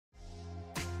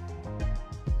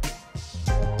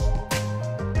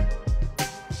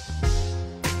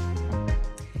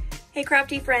Hey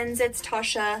crafty friends, it's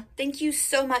Tasha. Thank you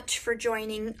so much for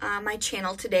joining my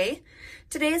channel today.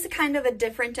 Today is a kind of a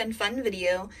different and fun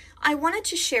video. I wanted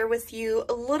to share with you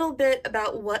a little bit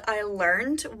about what I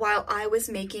learned while I was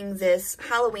making this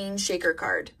Halloween shaker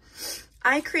card.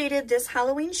 I created this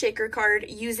Halloween shaker card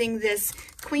using this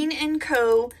Queen &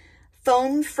 Co.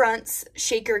 foam fronts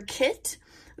shaker kit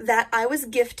that I was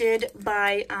gifted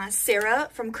by Sarah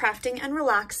from Crafting and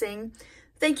Relaxing.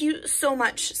 Thank you so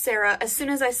much, Sarah. As soon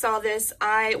as I saw this,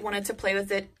 I wanted to play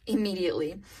with it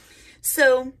immediately.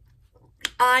 So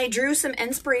I drew some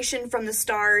inspiration from the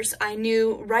stars. I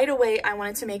knew right away I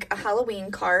wanted to make a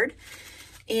Halloween card.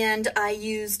 And I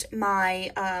used my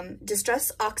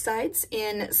Distress Oxides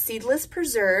in Seedless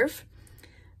Preserve,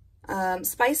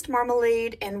 Spiced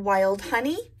Marmalade, and Wild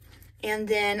Honey. And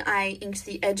then I inked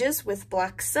the edges with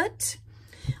Black Soot.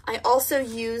 I also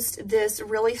used this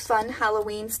really fun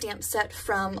Halloween stamp set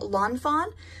from Lawn Fawn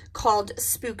called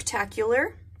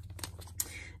Spooktacular.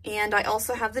 And I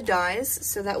also have the dies,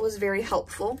 so that was very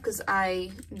helpful because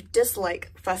I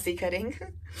dislike fussy cutting.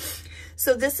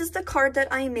 So this is the card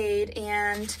that I made,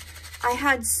 and I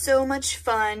had so much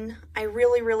fun. I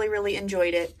really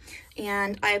enjoyed it.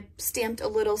 And I stamped a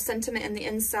little sentiment in the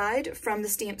inside from the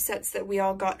stamp sets that we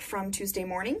all got from Tuesday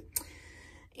Morning.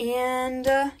 And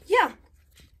yeah.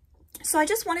 So I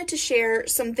just wanted to share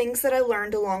some things that I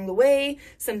learned along the way,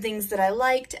 some things that I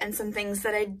liked, and some things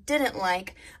that I didn't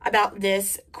like about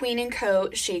this Queen &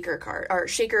 Co. shaker card, or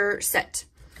shaker set.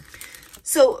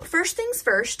 So first things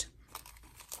first,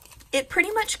 it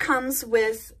pretty much comes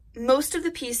with most of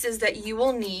the pieces that you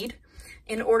will need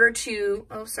in order to,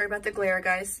 oh, sorry about the glare,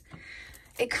 guys.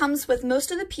 It comes with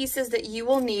most of the pieces that you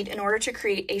will need in order to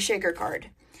create a shaker card.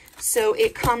 So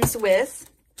it comes with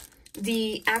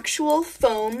the actual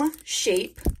foam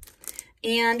shape,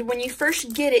 and when you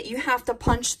first get it, you have to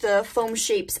punch the foam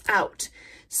shapes out.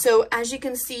 So as you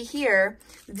can see here,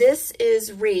 this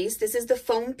is raised, this is the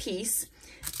foam piece,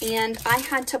 and I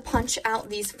had to punch out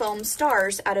these foam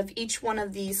stars out of each one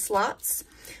of these slots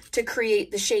to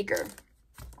create the shaker.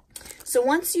 So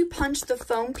once you punch the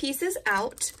foam pieces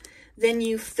out, then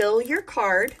you fill your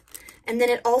card. And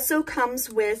then it also comes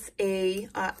with a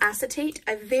acetate,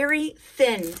 a very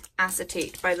thin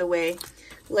acetate, by the way,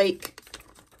 like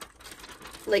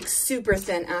super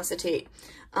thin acetate.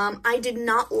 I did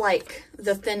not like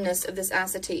the thinness of this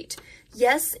acetate.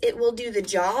 Yes, it will do the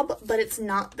job, but it's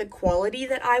not the quality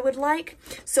that I would like.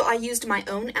 So I used my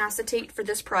own acetate for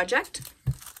this project.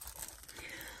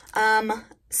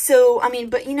 So, I mean,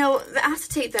 but you know, the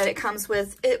acetate that it comes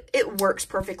with, it works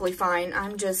perfectly fine.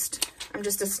 I'm just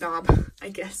a snob, I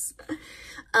guess.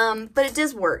 But it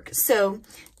does work. So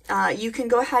you can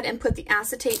go ahead and put the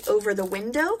acetate over the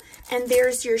window, and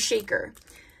there's your shaker.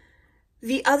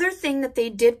 The other thing that they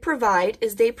did provide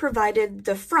is they provided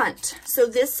the front. So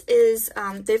this is,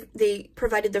 they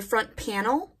provided the front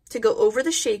panel to go over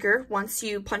the shaker once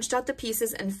you punched out the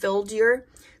pieces and filled your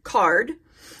card.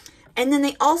 And then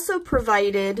they also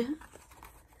provided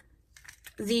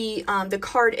the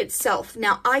card itself.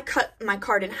 Now, I cut my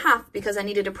card in half because I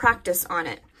needed to practice on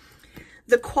it.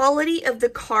 The quality of the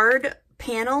card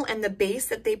panel and the base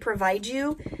that they provide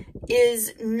you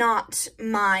is not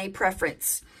my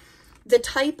preference. The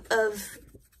type of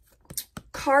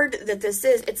card that this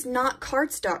is, it's not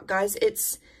cardstock, guys.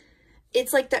 It's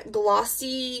like that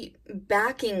glossy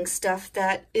backing stuff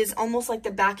that is almost like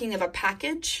the backing of a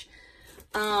package.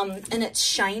 And it's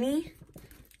shiny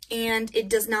and it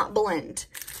does not blend.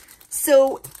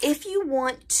 So if you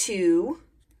want to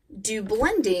do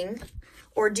blending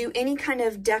or do any kind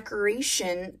of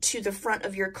decoration to the front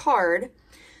of your card,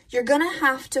 you're gonna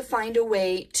have to find a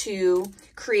way to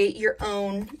create your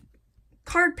own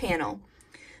card panel.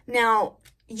 Now,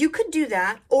 you could do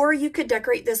that, or you could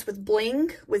decorate this with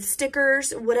bling, with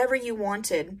stickers, whatever you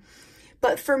wanted.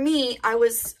 But for me, I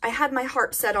had my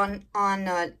heart set on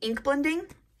ink blending.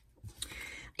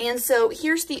 And so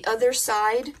here's the other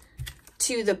side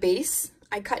to the base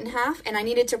I cut in half, and I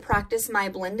needed to practice my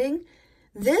blending.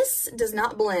 This does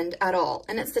not blend at all,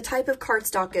 and it's the type of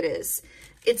cardstock it is.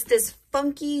 It's this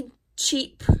funky,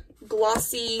 cheap,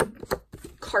 glossy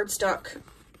cardstock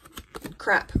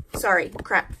crap. Sorry,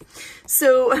 crap.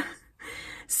 So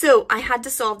I had to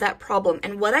solve that problem,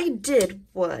 and what I did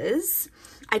was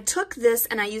I took this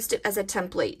and I used it as a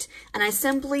template, and I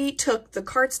simply took the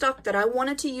cardstock that I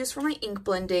wanted to use for my ink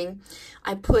blending.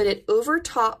 I put it over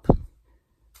top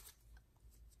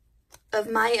of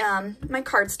my my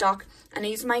cardstock, and I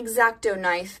used my X-Acto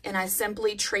knife, and I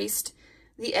simply traced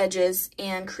the edges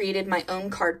and created my own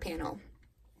card panel.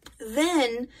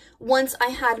 Then, once I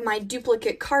had my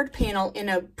duplicate card panel in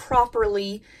a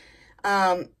properly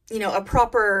you know, a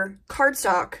proper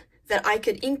cardstock that I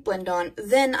could ink blend on,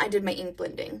 then I did my ink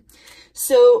blending.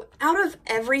 So out of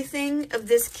everything of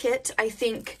this kit, I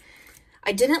think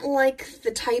I didn't like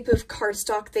the type of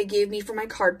cardstock they gave me for my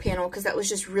card panel because that was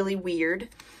just really weird.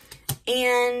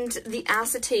 And the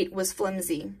acetate was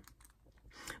flimsy.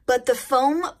 But the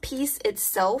foam piece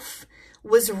itself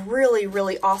was really,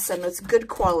 really awesome. It's good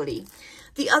quality.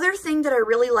 The other thing that I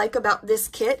really like about this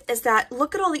kit is that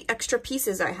look at all the extra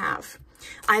pieces I have.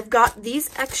 I've got these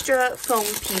extra foam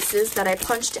pieces that I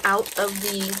punched out of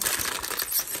the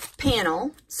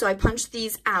panel. So I punched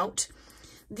these out.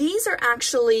 These are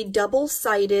actually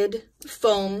double-sided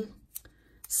foam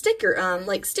sticker,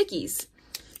 like stickies.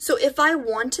 So if I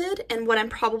wanted, and what I'm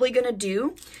probably going to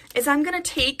do, is I'm going to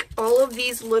take all of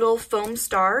these little foam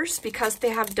stars, because they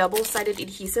have double-sided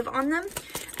adhesive on them,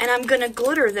 and I'm going to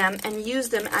glitter them and use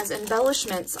them as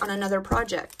embellishments on another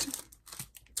project.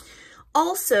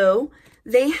 Also,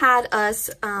 they had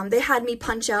me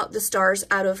punch out the stars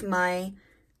out of my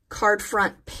card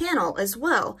front panel as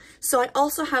well. So I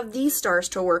also have these stars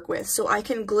to work with, so I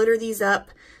can glitter these up.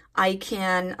 I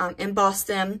can emboss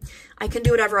them. I can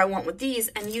do whatever I want with these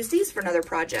and use these for another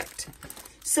project.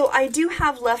 So I do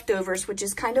have leftovers, which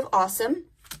is kind of awesome.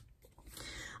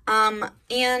 Yeah,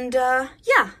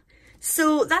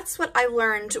 so that's what I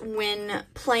learned when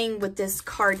playing with this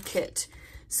card kit.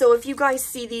 So if you guys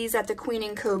see these at the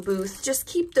Queen & Co booth, just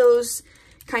keep those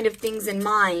kind of things in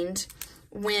mind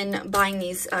when buying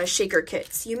these shaker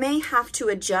kits. You may have to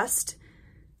adjust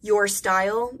your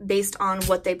style based on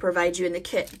what they provide you in the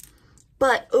kit.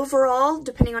 But overall,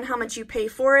 depending on how much you pay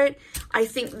for it, I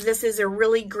think this is a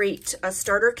really great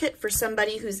starter kit for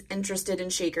somebody who's interested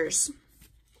in shakers.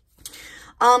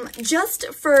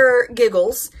 Just for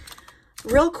giggles,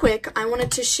 real quick, I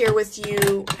wanted to share with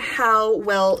you how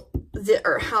well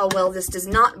this does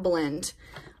not blend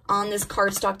on this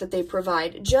cardstock that they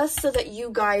provide, just so that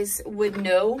you guys would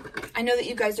know. I know that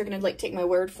you guys are going to like take my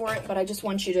word for it, but I just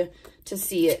want you to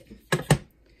see it.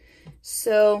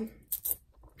 So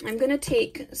I'm going to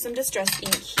take some Distress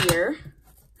ink here,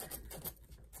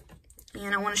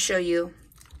 and I want to show you.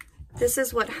 This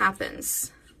is what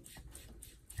happens.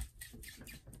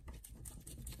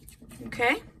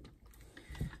 Okay.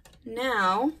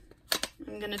 Now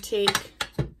I'm going to take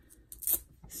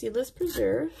Seedless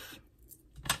Preserve.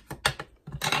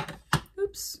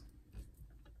 Oops,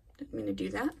 didn't mean to do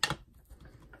that.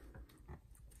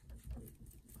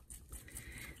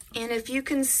 And if you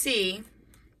can see,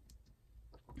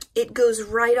 it goes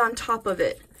right on top of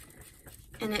it,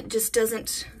 and it just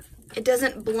doesn't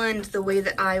blend the way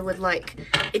that I would like.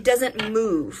 It doesn't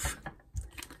move.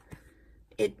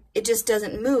 It just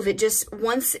doesn't move. It just,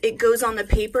 once it goes on the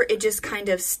paper, it just kind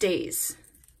of stays,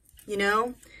 you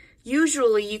know?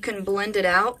 Usually you can blend it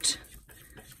out,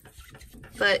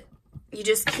 but you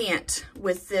just can't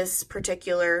with this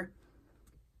particular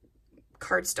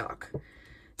cardstock.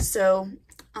 So,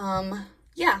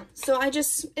 yeah, so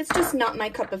it's just not my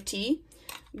cup of tea,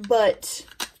 but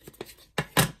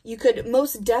you could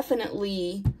most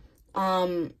definitely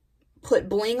put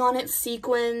bling on it,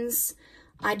 sequins.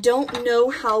 I don't know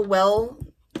how well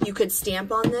you could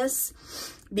stamp on this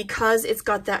because it's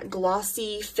got that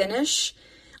glossy finish.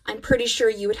 I'm pretty sure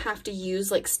you would have to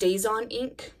use like StazOn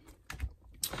ink.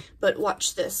 But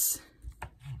watch this.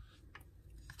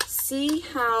 See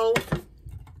how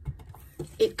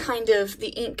it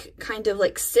the ink kind of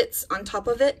like sits on top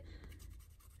of it?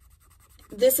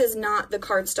 This is not the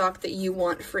cardstock that you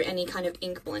want for any kind of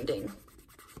ink blending.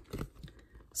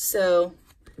 So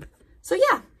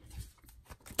yeah.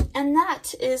 And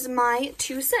that is my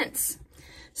 2 cents.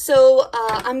 So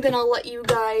I'm gonna let you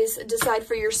guys decide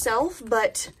for yourself,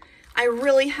 but I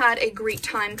really had a great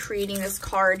time creating this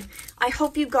card. I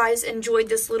hope you guys enjoyed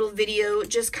this little video,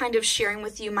 just kind of sharing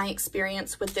with you my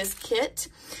experience with this kit.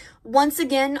 Once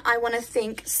again, I want to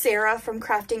thank Sarah from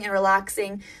Crafting and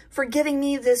Relaxing for giving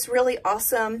me this really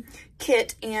awesome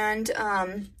kit, and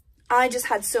I just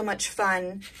had so much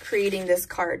fun creating this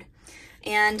card.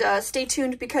 And stay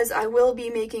tuned because I will be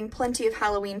making plenty of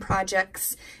Halloween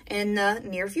projects in the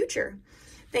near future.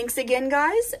 Thanks again,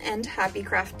 guys, and happy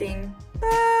crafting.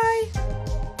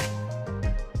 Bye!